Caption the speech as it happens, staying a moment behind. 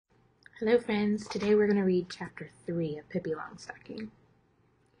Hello friends, today we're going to read chapter 3 of Pippi Longstocking.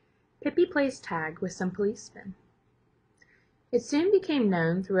 Pippi plays tag with some policemen. It soon became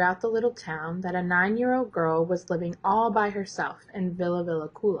known throughout the little town that a 9-year-old girl was living all by herself in Villa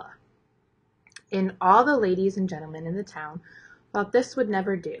Villacula. And all the ladies and gentlemen in the town thought this would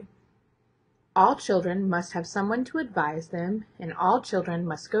never do. All children must have someone to advise them, and all children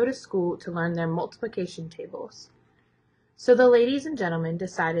must go to school to learn their multiplication tables. So the ladies and gentlemen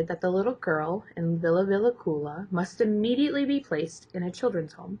decided that the little girl in Villa Villacula must immediately be placed in a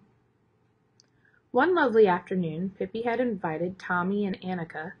children's home. One lovely afternoon, Pippi had invited Tommy and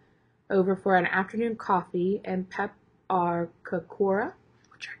Annika over for an afternoon coffee and pepparkakora,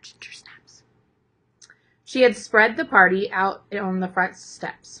 which are ginger snaps. She had spread the party out on the front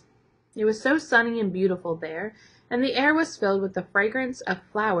steps. It was so sunny and beautiful there, and the air was filled with the fragrance of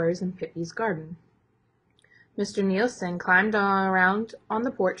flowers in Pippi's garden. Mr. Nielsen climbed around on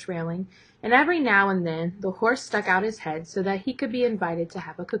the porch railing, and every now and then the horse stuck out his head so that he could be invited to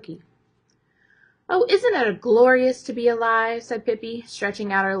have a cookie. "Oh, isn't it glorious to be alive?" said Pippi,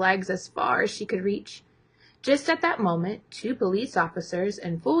 stretching out her legs as far as she could reach. Just at that moment, 2 police officers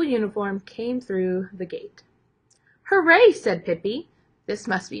in full uniform came through the gate. "Hooray!" said Pippi. "This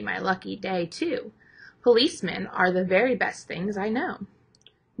must be my lucky day, too. Policemen are the very best things I know,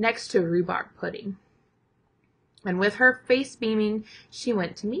 next to rhubarb pudding." And with her face beaming, she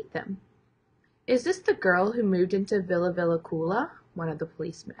went to meet them. "Is this the girl who moved into Villa Villacula?"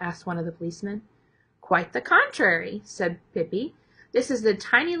 asked one of the policemen. "Quite the contrary," said Pippi. "This is the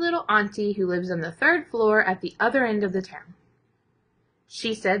tiny little auntie who lives on the 3rd floor at the other end of the town."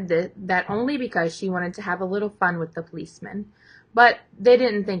 She said that only because she wanted to have a little fun with the policemen, but they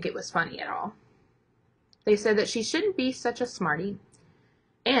didn't think it was funny at all. They said that she shouldn't be such a smarty.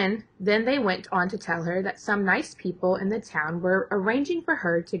 And then they went on to tell her that some nice people in the town were arranging for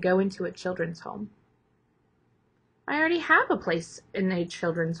her to go into a children's home. "I already have a place in a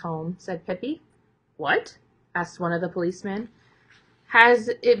children's home," said Pippi. "What?" asked one of the policemen. "Has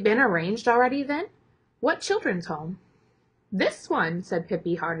it been arranged already, then? What children's home?" "This one," said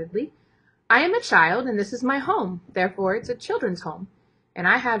Pippi heartily. "I am a child, and this is my home, therefore it's a children's home, and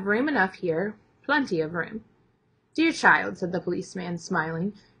I have room enough here, plenty of room." "Dear child," said the policeman,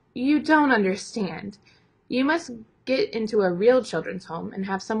 smiling, "you don't understand. You must get into a real children's home and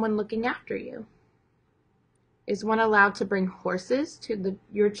have someone looking after you." "Is one allowed to bring horses to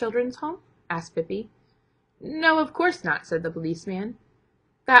your children's home?" asked Pippi. "No, of course not," said the policeman.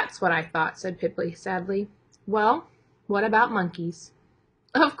 "That's what I thought," said Pippi sadly. "Well, what about monkeys?"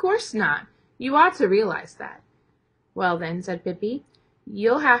 "Of course not. You ought to realize that." "Well then," said Pippi,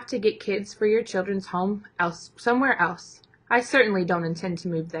 "you'll have to get kids for your children's home somewhere else. I certainly don't intend to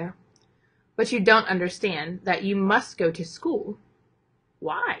move there." "But you don't understand that you must go to school."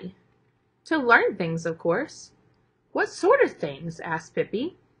 "Why?" "To learn things, of course." "What sort of things?" asked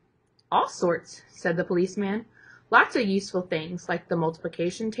Pippi. "All sorts," said the policeman. "Lots of useful things, like the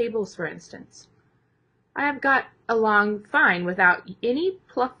multiplication tables, for instance." "I have got along fine without any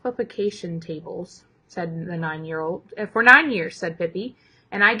pluffification tables," said the 9-year-old. "For 9 years," said Pippi,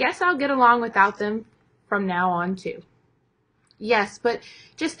 "and I guess I'll get along without them from now on, too." "Yes, but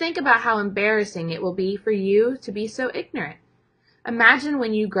just think about how embarrassing it will be for you to be so ignorant. Imagine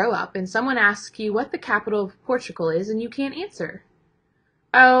when you grow up and someone asks you what the capital of Portugal is and you can't answer."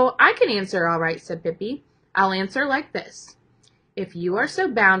 "Oh, I can answer all right," said Pippi. "I'll answer like this. If you are so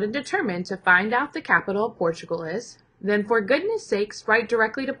bound and determined to find out the capital of Portugal is, then for goodness sakes write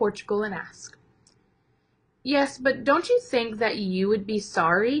directly to Portugal and ask." "Yes, but don't you think that you would be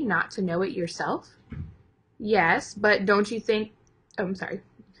sorry not to know it yourself?" "Yes, but don't you think—" "Oh, I'm sorry."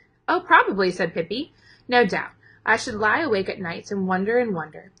 "Oh, probably," said Pippi. "No doubt. I should lie awake at nights and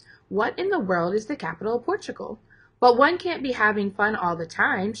wonder, what in the world is the capital of Portugal? But one can't be having fun all the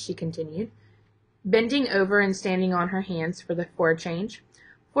time," she continued, bending over and standing on her hands for a change.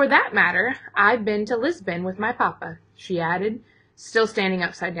 "For that matter, I've been to Lisbon with my papa," she added, still standing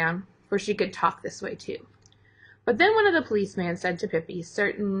upside down, for she could talk this way too. But then one of the policemen said that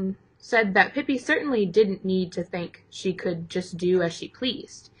Pippi certainly didn't need to think she could just do as she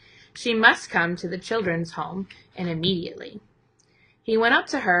pleased. She must come to the children's home, and immediately. He went up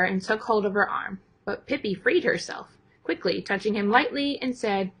to her and took hold of her arm, but Pippi freed herself, quickly touching him lightly, and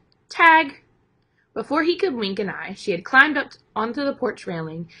said, "Tag!" Before he could wink an eye, she had climbed up onto the porch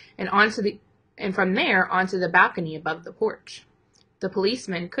railing and from there onto the balcony above the porch. The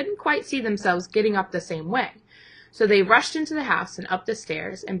policemen couldn't quite see themselves getting up the same way, so they rushed into the house and up the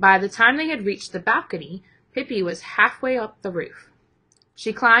stairs, and by the time they had reached the balcony, Pippi was halfway up the roof.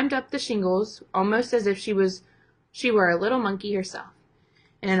 She climbed up the shingles almost as if she were a little monkey herself,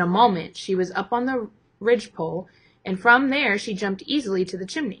 and in a moment she was up on the ridgepole, and from there she jumped easily to the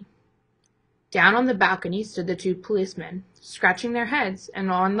chimney. Down on the balcony stood the two policemen, scratching their heads,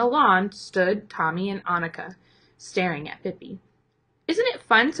 and on the lawn stood Tommy and Annika, staring at Pippi. "Isn't it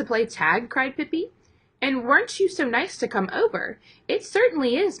fun to play tag?" cried Pippi. "And weren't you so nice to come over? It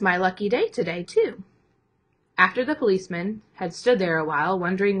certainly is my lucky day today, too." After the policemen had stood there a while,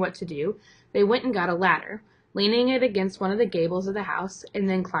 wondering what to do, they went and got a ladder, leaning it against one of the gables of the house, and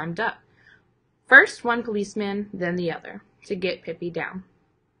then climbed up. First one policeman, then the other, to get Pippi down.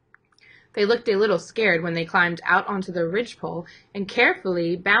 They looked a little scared when they climbed out onto the ridgepole, and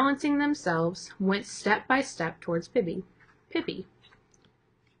carefully balancing themselves, went step by step towards Pippi. "Pippi."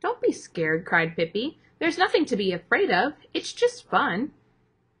 "Don't be scared," cried Pippi. "There's nothing to be afraid of. It's just fun."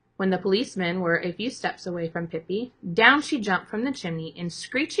 When the policemen were a few steps away from Pippi, down she jumped from the chimney, and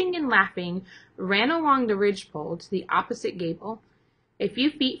screeching and laughing, ran along the ridgepole to the opposite gable. A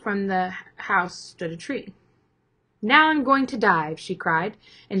few feet from the house stood a tree. "Now I'm going to dive," she cried,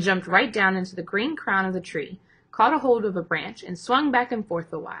 and jumped right down into the green crown of the tree, caught a hold of a branch, and swung back and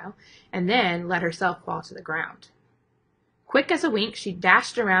forth a while, and then let herself fall to the ground. Quick as a wink, she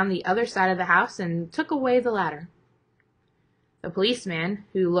dashed around the other side of the house and took away the ladder. The policemen,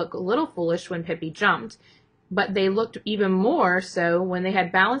 who looked a little foolish when Pippi jumped, but they looked even more so when they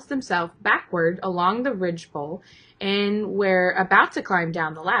had balanced themselves backward along the ridgepole and were about to climb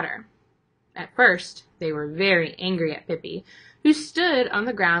down the ladder. At first, they were very angry at Pippi, who stood on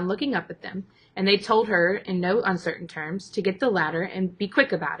the ground looking up at them, and they told her in no uncertain terms to get the ladder and be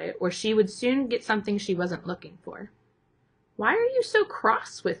quick about it, or she would soon get something she wasn't looking for. "Why are you so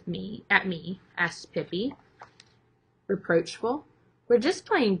cross with me, asked Pippi, reproachful. "We're just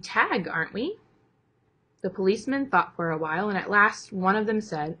playing tag, aren't we?" The policeman thought for a while, and at last one of them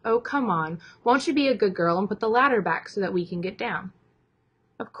said, "Oh, come on, won't you be a good girl and put the ladder back so that we can get down?"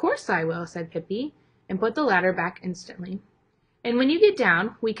 "Of course I will," said Pippi, and put the ladder back instantly. "And when you get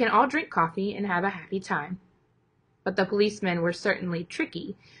down, we can all drink coffee and have a happy time." But the policemen were certainly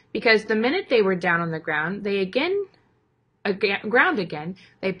tricky, because the minute they were down on the ground, they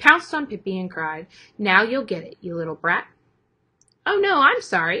pounced on Pippi and cried, "Now you'll get it, you little brat." "Oh, no, I'm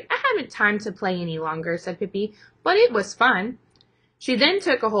sorry. I haven't time to play any longer," said Pippi, "but it was fun." She then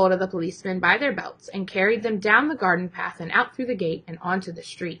took a hold of the policemen by their belts and carried them down the garden path and out through the gate and onto the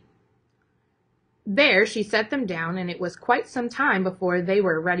street. There she set them down, and it was quite some time before they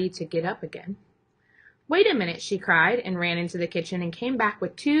were ready to get up again. "Wait a minute," she cried, and ran into the kitchen and came back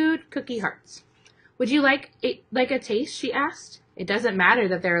with 2 cookie hearts. "Would you like a taste?" she asked. "It doesn't matter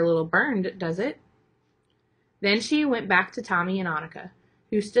that they're a little burned, does it?" Then she went back to Tommy and Annika,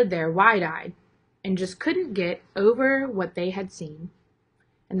 who stood there wide-eyed, and just couldn't get over what they had seen.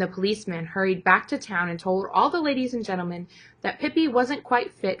 And the policeman hurried back to town and told all the ladies and gentlemen that Pippi wasn't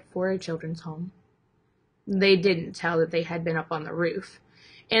quite fit for a children's home. They didn't tell that they had been up on the roof,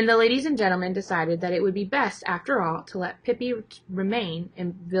 and the ladies and gentlemen decided that it would be best, after all, to let Pippi remain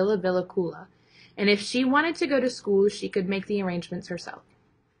in Villa Villicula, and if she wanted to go to school, she could make the arrangements herself.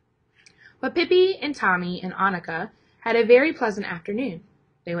 But Pippi and Tommy and Annika had a very pleasant afternoon.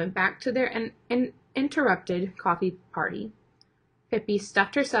 They went back to their interrupted coffee party. Pippi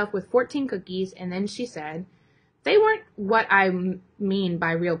stuffed herself with 14 cookies, and then she said, "They weren't what I mean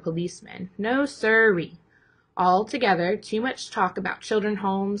by real policemen. No, sirree. Altogether too much talk about children's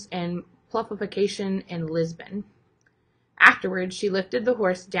homes and pluffification in Lisbon." Afterwards she lifted the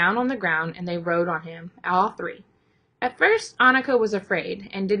horse down on the ground, and they rode on him, all 3. At first Annika was afraid,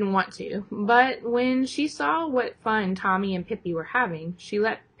 and didn't want to, but when she saw what fun Tommy and Pippi were having, she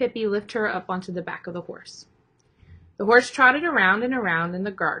let Pippi lift her up onto the back of the horse. The horse trotted around and around in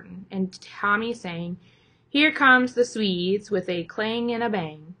the garden, and Tommy sang, "Here comes the Swedes with a clang and a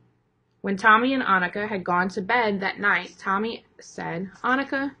bang." When Tommy and Annika had gone to bed that night, Tommy said,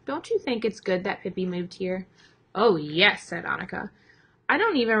 "Annika, don't you think it's good that Pippi moved here?" "Oh, yes," said Annika. "I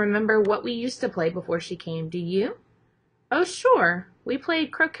don't even remember what we used to play before she came. Do you?" "Oh, sure. We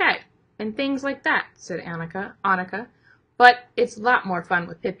played croquet and things like that," said Annika. "But it's a lot more fun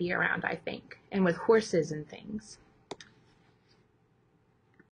with Pippi around, I think, and with horses and things."